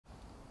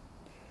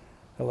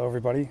Hello,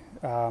 everybody.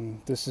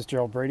 This is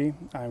Gerald Brady.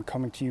 I'm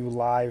coming to you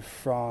live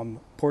from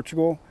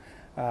Portugal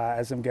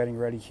as I'm getting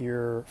ready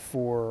here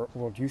for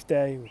World Youth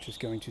Day, which is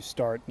going to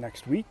start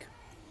next week.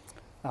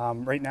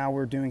 Right now,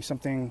 we're doing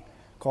something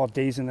called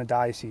Days in the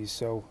Diocese.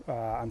 So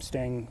I'm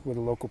staying with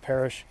a local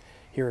parish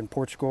here in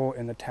Portugal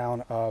in the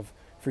town of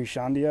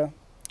Freixandia.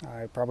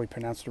 I probably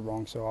pronounced it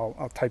wrong, so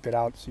I'll type it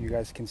out so you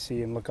guys can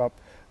see and look up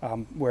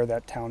where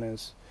that town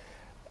is.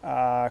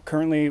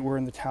 Currently, we're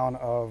in the town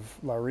of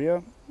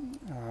Lewes.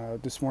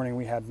 This morning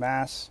we had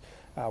Mass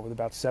with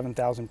about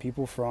 7,000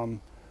 people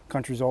from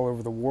countries all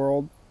over the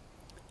world.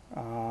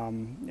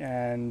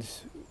 And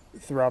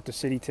throughout the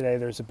city today,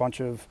 there's a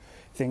bunch of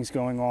things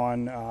going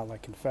on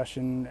like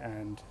confession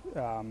and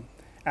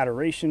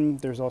adoration.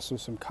 There's also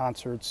some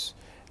concerts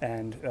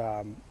and,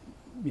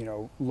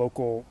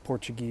 local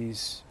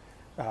Portuguese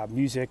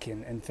music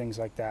and things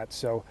like that.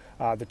 So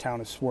the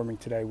town is swarming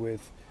today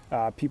with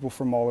people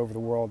from all over the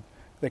world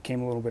that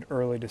came a little bit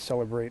early to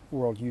celebrate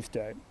World Youth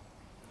Day.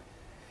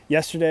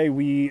 Yesterday,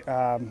 me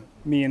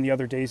and the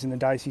other Days in the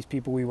Diocese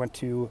people, we went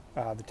to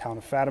the town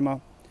of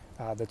Fatima.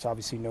 That's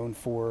obviously known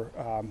for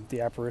the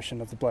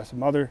apparition of the Blessed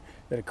Mother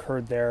that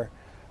occurred there.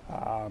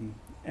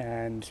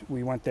 And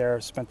we went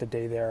there, spent the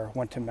day there,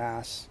 went to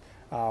Mass,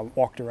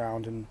 walked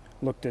around and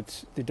looked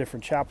at the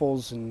different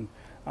chapels and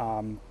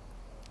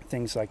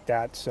things like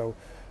that. So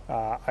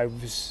I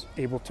was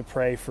able to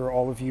pray for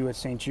all of you at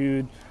St.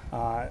 Jude.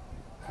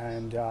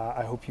 And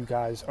I hope you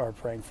guys are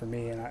praying for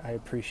me, and I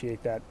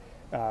appreciate that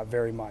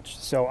very much.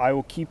 So I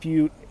will keep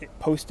you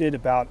posted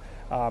about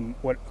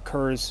what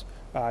occurs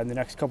in the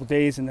next couple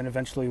days, and then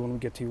eventually when we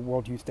get to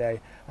World Youth Day,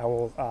 I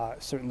will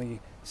certainly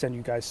send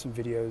you guys some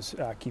videos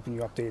keeping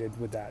you updated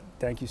with that.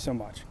 Thank you so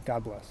much.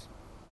 God bless.